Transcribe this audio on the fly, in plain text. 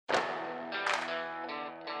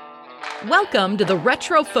Welcome to the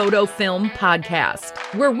Retro Photo Film Podcast,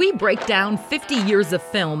 where we break down 50 years of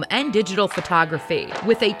film and digital photography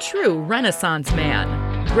with a true Renaissance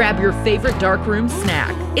man. Grab your favorite darkroom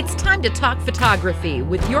snack. It's time to talk photography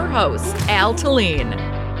with your host, Al Talene.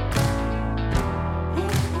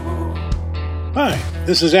 Hi,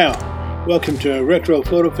 this is Al. Welcome to Retro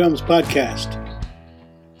Photo Films Podcast.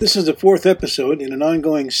 This is the fourth episode in an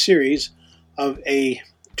ongoing series of a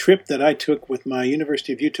trip that I took with my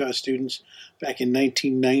University of Utah students back in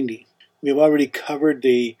 1990. We have already covered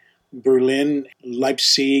the Berlin,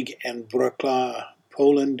 Leipzig, and Wrocław,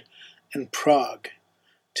 Poland, and Prague.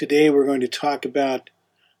 Today we're going to talk about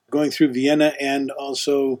going through Vienna and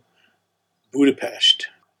also Budapest.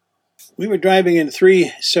 We were driving in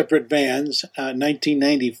three separate vans,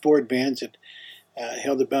 1990 Ford vans that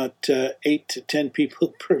held about 8 to 10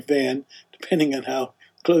 people per van, depending on how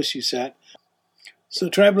close you sat. So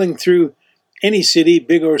traveling through any city,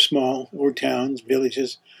 big or small, or towns,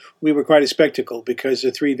 villages, we were quite a spectacle because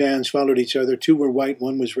the three vans followed each other. Two were white,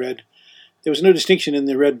 one was red. There was no distinction in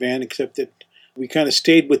the red van except that we kind of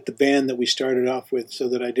stayed with the van that we started off with so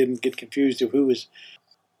that I didn't get confused of who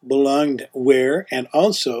belonged where, and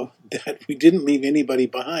also that we didn't leave anybody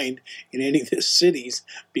behind in any of the cities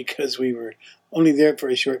because we were only there for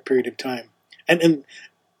a short period of time. And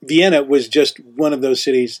Vienna was just one of those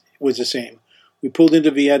cities, was the same. We pulled into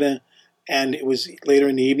Vienna, and it was later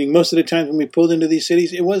in the evening. Most of the times when we pulled into these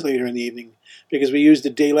cities, it was later in the evening because we used the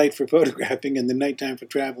daylight for photographing and the nighttime for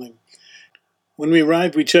traveling. When we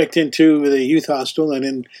arrived, we checked into the youth hostel, and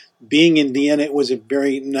in being in Vienna, it was a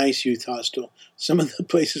very nice youth hostel. Some of the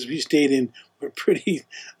places we stayed in were pretty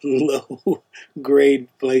low-grade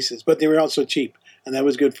places, but they were also cheap, and that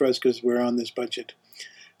was good for us because we're on this budget.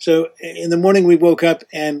 So in the morning, we woke up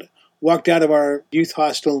and walked out of our youth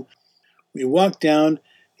hostel. We walked down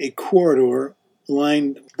a corridor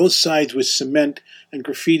lined both sides with cement and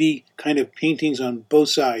graffiti kind of paintings on both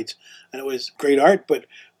sides. And it was great art, but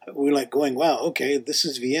we were like going, wow, okay, this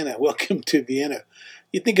is Vienna. Welcome to Vienna.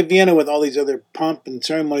 You think of Vienna with all these other pomp and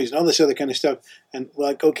ceremonies and all this other kind of stuff. And we're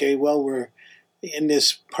like, okay, well, we're in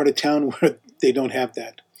this part of town where they don't have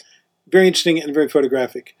that. Very interesting and very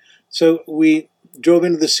photographic. So we drove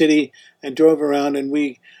into the city and drove around, and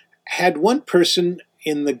we had one person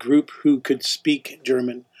in the group who could speak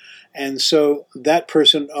German. And so that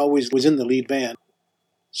person always was in the lead van.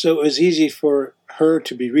 So it was easy for her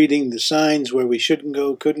to be reading the signs where we shouldn't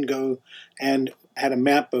go, couldn't go, and had a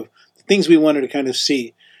map of the things we wanted to kind of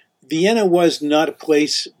see. Vienna was not a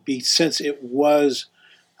place, since it was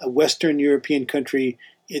a Western European country,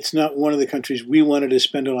 it's not one of the countries we wanted to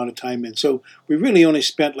spend a lot of time in. So we really only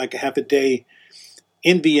spent like a half a day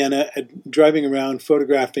in Vienna, driving around,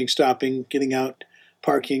 photographing, stopping, getting out,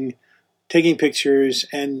 parking, taking pictures,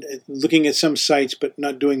 and looking at some sites, but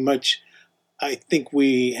not doing much. I think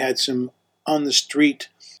we had some on-the-street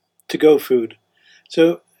to-go food.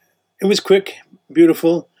 So it was quick,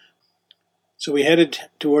 beautiful. So we headed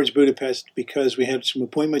towards Budapest because we had some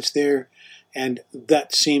appointments there, and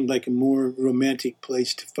that seemed like a more romantic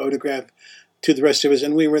place to photograph to the rest of us.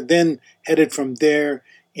 And we were then headed from there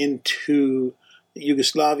into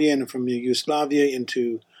Yugoslavia, and from Yugoslavia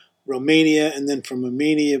into Romania, and then from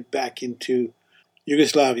Romania back into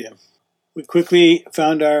Yugoslavia. We quickly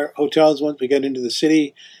found our hotels once we got into the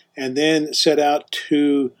city, and then set out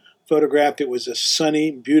to photograph. It was a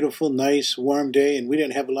sunny, beautiful, nice, warm day, and we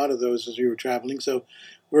didn't have a lot of those as we were traveling, so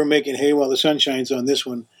we were making hay while the sun shines on this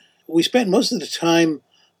one. We spent most of the time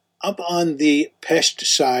up on the Pest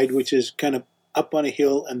side, which is kind of up on a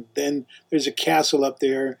hill, and then there's a castle up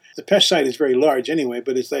there. The Pest side is very large anyway,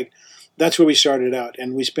 but it's like that's where we started out,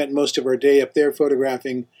 and we spent most of our day up there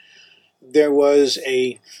photographing. There was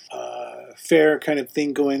a fair kind of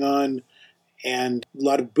thing going on, and a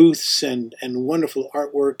lot of booths and wonderful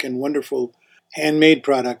artwork and wonderful handmade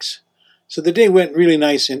products. So the day went really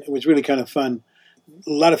nice, and it was really kind of fun.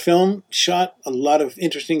 A lot of film shot, a lot of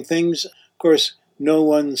interesting things. Of course, no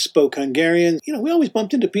one spoke Hungarian. We always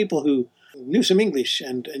bumped into people who knew some English,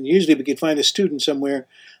 and usually we could find a student somewhere,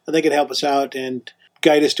 and they could help us out and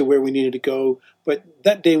guide us to where we needed to go. But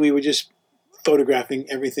that day we were just photographing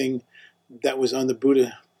everything that was on the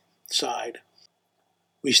Buda side.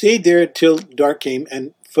 We stayed there till dark came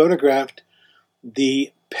and photographed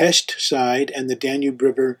the Pest side and the Danube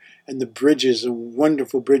River and the bridges, the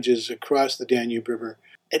wonderful bridges across the Danube River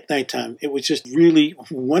at nighttime. It was just really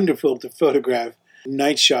wonderful to photograph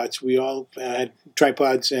night shots. We all had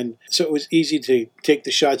tripods, and so it was easy to take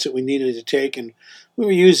the shots that we needed to take. And we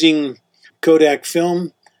were using Kodak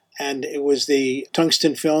film, and it was the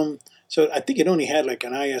tungsten film. So I think it only had like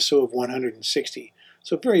an ISO of 160.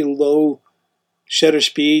 So very low shutter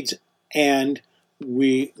speeds, and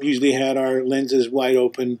we usually had our lenses wide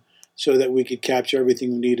open so that we could capture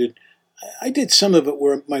everything we needed. I did some of it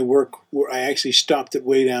where I actually stopped it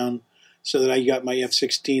way down so that I got my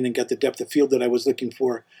f/16 and got the depth of field that I was looking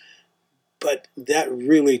for. But that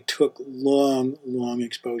really took long, long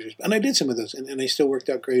exposures. And I did some of those, and they still worked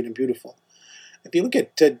out great and beautiful. If you look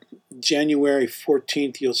at January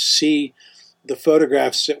 14th, you'll see the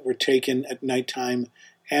photographs that were taken at nighttime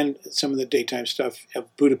and some of the daytime stuff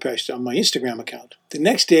of Budapest on my Instagram account. The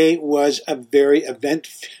next day was a very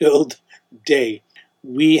event-filled day.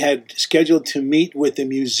 We had scheduled to meet with the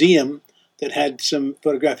museum that had some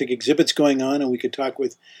photographic exhibits going on, and we could talk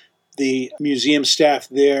with the museum staff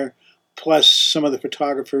there, plus some of the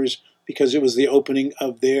photographers, because it was the opening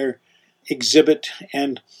of their exhibit,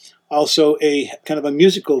 and also a kind of a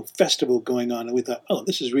musical festival going on. And we thought, oh,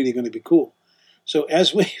 this is really going to be cool. So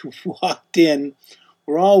as we walked in,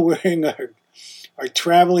 we're all wearing our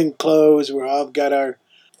traveling clothes. We're all got our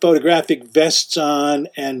photographic vests on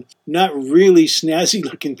and not really snazzy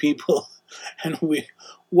looking people. And we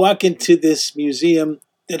walk into this museum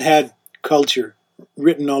that had culture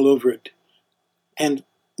written all over it. And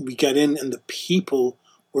we got in, and the people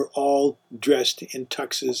were all dressed in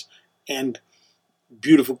tuxes and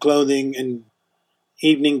beautiful clothing and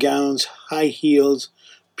evening gowns, high heels,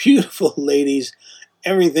 beautiful ladies,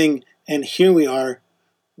 everything. And here we are.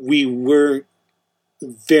 We were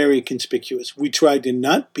very conspicuous. We tried to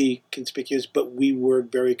not be conspicuous, but we were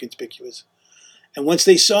very conspicuous. And once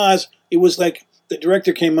they saw us, it was like the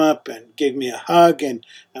director came up and gave me a hug and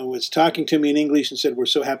was talking to me in English and said, "We're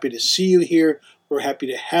so happy to see you here. We're happy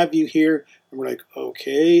to have you here." And we're like,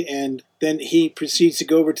 okay. And then he proceeds to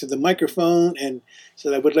go over to the microphone and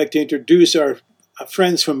said, "I would like to introduce our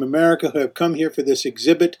friends from America who have come here for this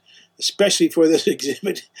exhibit, especially for this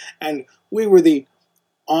exhibit." And we were the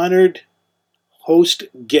honored host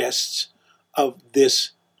guests of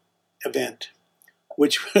this event,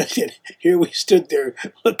 which here we stood there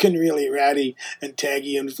looking really ratty and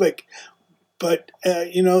taggy and flick. But,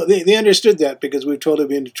 they understood that because we've told them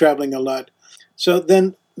we've been traveling a lot. So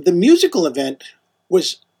then the musical event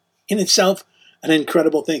was in itself an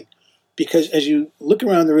incredible thing, because as you look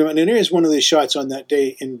around the room, and there is one of these shots on that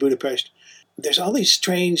day in Budapest, there's all these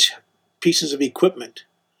strange pieces of equipment,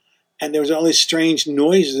 and there was all these strange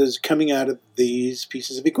noises coming out of these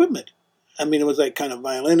pieces of equipment. I mean, it was like kind of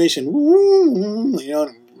violinish and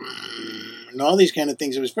and all these kind of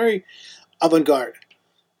things. It was very avant-garde.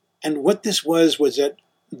 And what this was that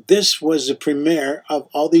this was the premiere of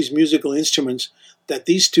all these musical instruments that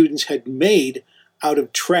these students had made out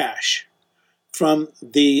of trash from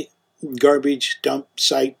the garbage dump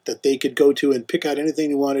site that they could go to and pick out anything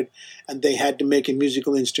they wanted, and they had to make a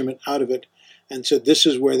musical instrument out of it. And so this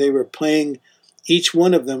is where they were playing, each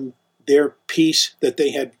one of them, their piece that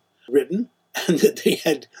they had written and that they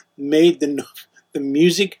had made the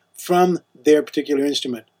music from their particular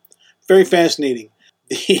instrument. Very fascinating.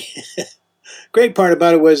 The great part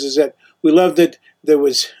about it was that we loved that there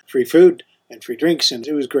was free food and free drinks, and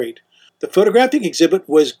it was great. The photographic exhibit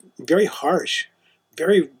was very harsh,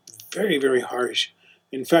 very, very, very harsh.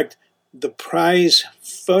 In fact, the prize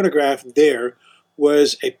photograph there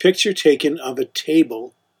was a picture taken of a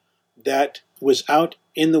table that was out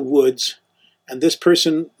in the woods, and this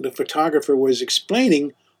person, the photographer, was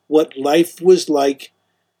explaining what life was like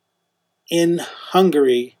in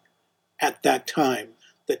Hungary at that time.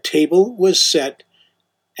 The table was set,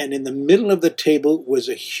 and in the middle of the table was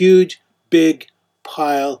a huge, big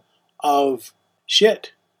pile of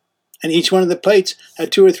shit. And each one of the plates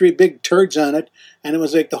had 2 or 3 big turds on it, and it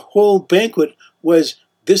was like the whole banquet was,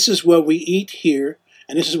 this is what we eat here,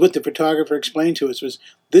 and this is what the photographer explained to us, was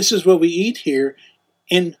this is what we eat here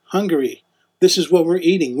in Hungary. This is what we're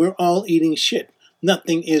eating. We're all eating shit.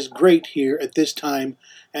 Nothing is great here at this time.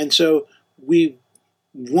 And so we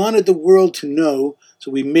wanted the world to know,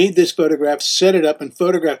 so we made this photograph, set it up, and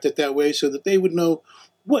photographed it that way so that they would know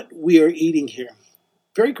what we are eating here.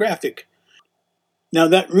 Very graphic. Now,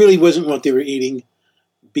 that really wasn't what they were eating,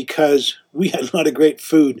 because we had a lot of great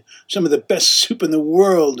food. Some of the best soup in the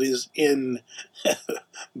world is in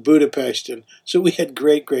Budapest. And so we had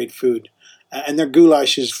great, great food. And their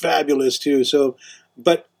goulash is fabulous too.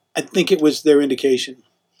 But I think it was their indication.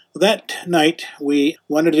 That night, we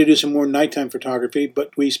wanted to do some more nighttime photography,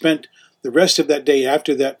 but we spent the rest of that day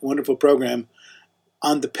after that wonderful program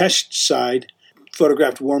on the Pest side,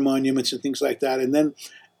 photographed war monuments and things like that. And then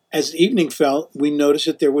as the evening fell, we noticed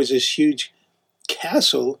that there was this huge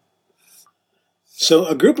castle. So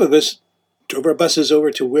a group of us drove our buses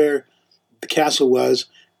over to where the castle was,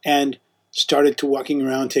 and started to walking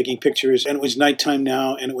around taking pictures, and it was nighttime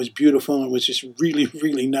now, and it was beautiful, and it was just really,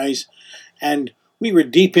 really nice. And we were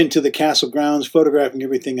deep into the castle grounds, photographing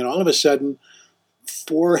everything, and all of a sudden,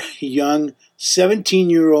 4 young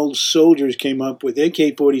 17-year-old soldiers came up with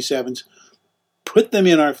AK-47s, put them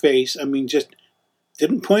in our face. I mean, just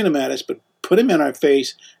didn't point them at us, but put them in our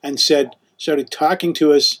face and started talking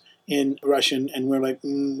to us in Russian, and we're like,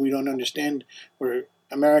 we don't understand. We're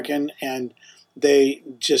American, and they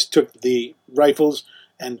just took the rifles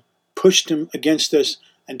and pushed them against us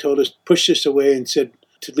and told us, pushed us away and said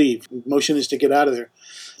to leave. Motion is to get out of there.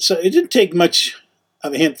 So it didn't take much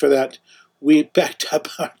of a hint for that. We packed up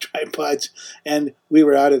our tripods and we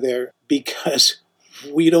were out of there because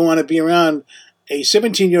we don't want to be around a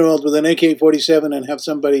 17-year-old with an AK-47 and have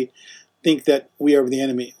somebody think that we are the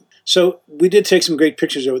enemy. So we did take some great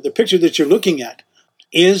pictures of it. The picture that you're looking at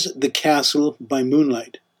is the castle by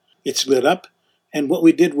moonlight. It's lit up. And what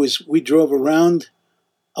we did was we drove around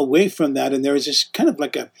away from that, and there was this kind of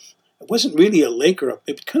like it wasn't really a lake it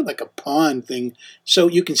was kind of like a pond thing. So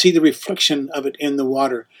you can see the reflection of it in the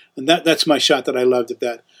water. And that's my shot that I loved at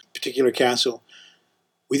that particular castle.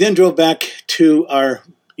 We then drove back to our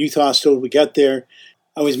youth hostel. We got there.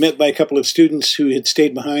 I was met by a couple of students who had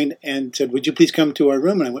stayed behind and said, would you please come to our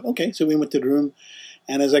room? And I went, okay. So we went to the room.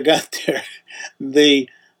 And as I got there, the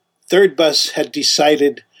third bus had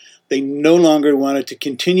decided they no longer wanted to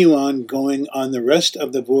continue on going on the rest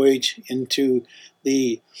of the voyage into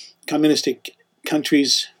the communistic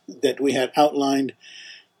countries that we had outlined.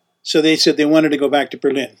 So they said they wanted to go back to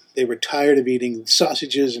Berlin. They were tired of eating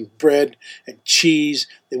sausages and bread and cheese.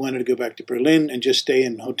 They wanted to go back to Berlin and just stay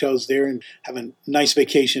in hotels there and have a nice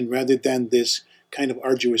vacation rather than this kind of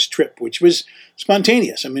arduous trip, which was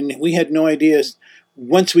spontaneous. I mean, we had no idea.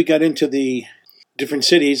 Once we got into the different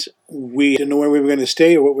cities, we didn't know where we were going to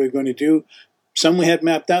stay or what we were going to do. Some we had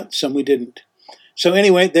mapped out, some we didn't. So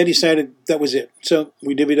anyway, they decided that was it. So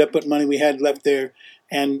we divvied up what money we had left there,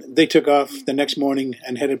 and they took off the next morning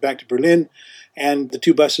and headed back to Berlin, and the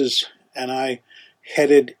 2 buses and I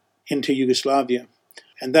headed into Yugoslavia.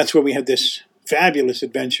 And that's where we had this fabulous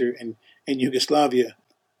adventure in Yugoslavia.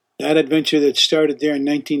 That adventure that started there in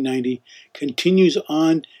 1990 continues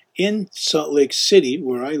on in Salt Lake City,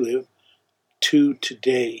 where I live, to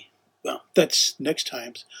today. Well, that's next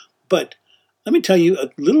time's. But let me tell you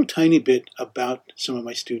a little tiny bit about some of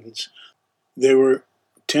my students. There were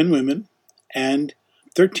 10 women and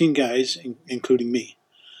 13 guys, including me.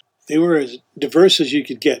 They were as diverse as you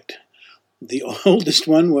could get. The oldest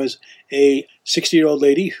one was a 60-year-old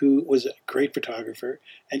lady who was a great photographer,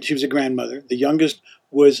 and she was a grandmother. The youngest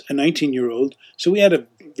was a 19-year-old, so we had a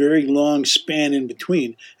very long span in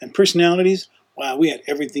between. And personalities, wow, we had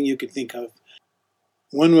everything you could think of.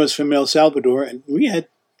 One was from El Salvador, and we had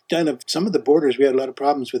kind of some of the borders, we had a lot of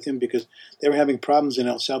problems with him because they were having problems in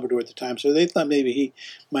El Salvador at the time, so they thought maybe he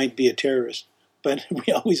might be a terrorist. But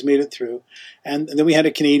we always made it through. And then we had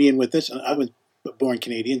a Canadian with us. I was born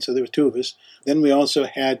Canadian, so there were 2 of us. Then we also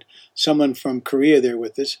had someone from Korea there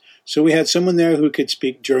with us. So we had someone there who could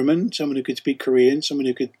speak German, someone who could speak Korean, someone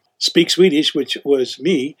who could speak Swedish, which was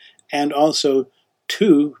me, and also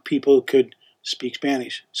 2 people could speak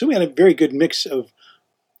Spanish. So we had a very good mix of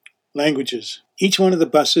languages. Each one of the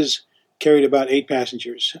buses carried about 8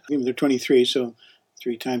 passengers. I think there were 23, so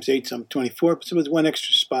 3 times 8, so 24. So there was one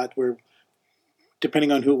extra spot where,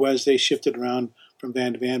 depending on who it was, they shifted around from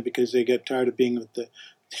van to van because they got tired of being with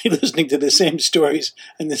listening to the same stories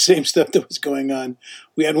and the same stuff that was going on.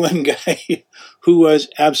 We had one guy who was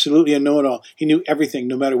absolutely a know-it-all. He knew everything.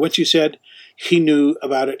 No matter what you said, he knew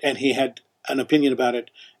about it, and he had an opinion about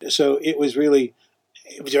it. So it was very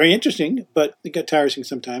interesting, but it got tiresome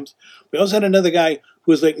sometimes. We also had another guy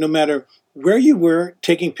who was like, no matter where you were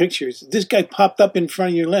taking pictures, this guy popped up in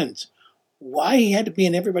front of your lens. Why he had to be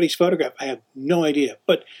in everybody's photograph, I have no idea.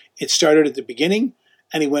 But it started at the beginning,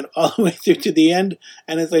 and he went all the way through to the end.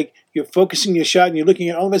 And it's like you're focusing your shot, and you're looking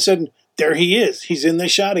at all of a sudden, there he is. He's in the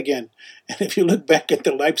shot again. And if you look back at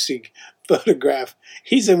the Leipzig photograph,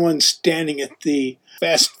 he's the one standing at the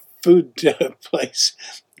fast food place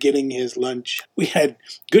getting his lunch. We had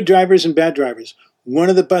good drivers and bad drivers. One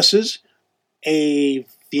of the buses, a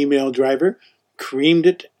female driver, creamed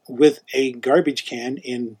it with a garbage can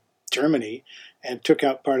in Germany and took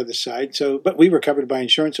out part of the side. But we were covered by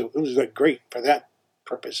insurance, so it was great for that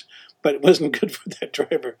purpose. But it wasn't good for that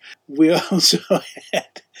driver. We also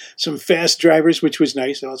had some fast drivers, which was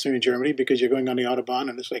nice, also in Germany, because you're going on the Autobahn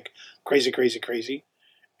and it's like crazy, crazy, crazy.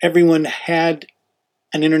 Everyone had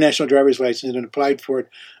an international driver's license and applied for it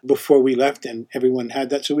before we left, and everyone had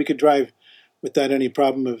that, so we could drive without any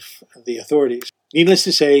problem of the authorities. Needless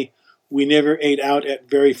to say, We never ate out at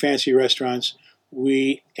very fancy restaurants.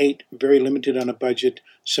 We ate very limited on a budget.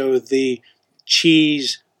 So the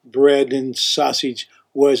cheese, bread, and sausage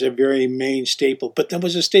was a very main staple. But that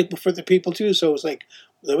was a staple for the people too. So it was like,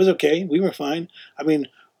 that was okay. We were fine. I mean,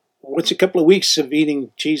 what's a couple of weeks of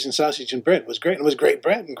eating cheese and sausage and bread? It was great. It was great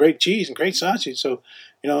bread and great cheese and great sausage. So,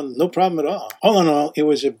 no problem at all. All in all, it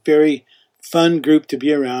was a very fun group to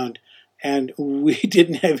be around. And we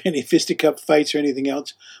didn't have any fisticuff fights or anything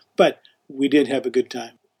else, but we did have a good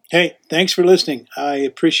time. Hey, thanks for listening. I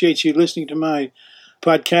appreciate you listening to my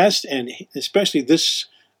podcast, and especially this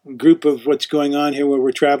group of what's going on here where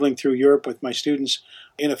we're traveling through Europe with my students.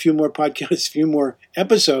 In a few more podcasts, a few more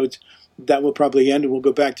episodes, that will probably end, and we'll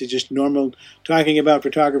go back to just normal talking about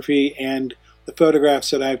photography and the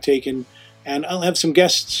photographs that I've taken, and I'll have some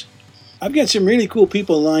guests. I've got some really cool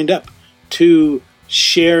people lined up to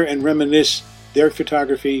share and reminisce their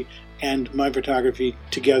photography and my photography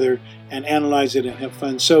together and analyze it and have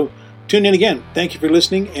fun. So tune in again. Thank you for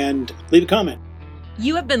listening, and leave a comment.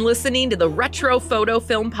 You have been listening to the Retro Photo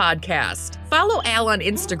Film Podcast. Follow Al on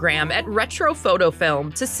Instagram at Retro Photo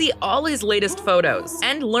Film to see all his latest photos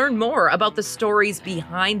and learn more about the stories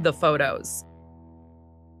behind the photos.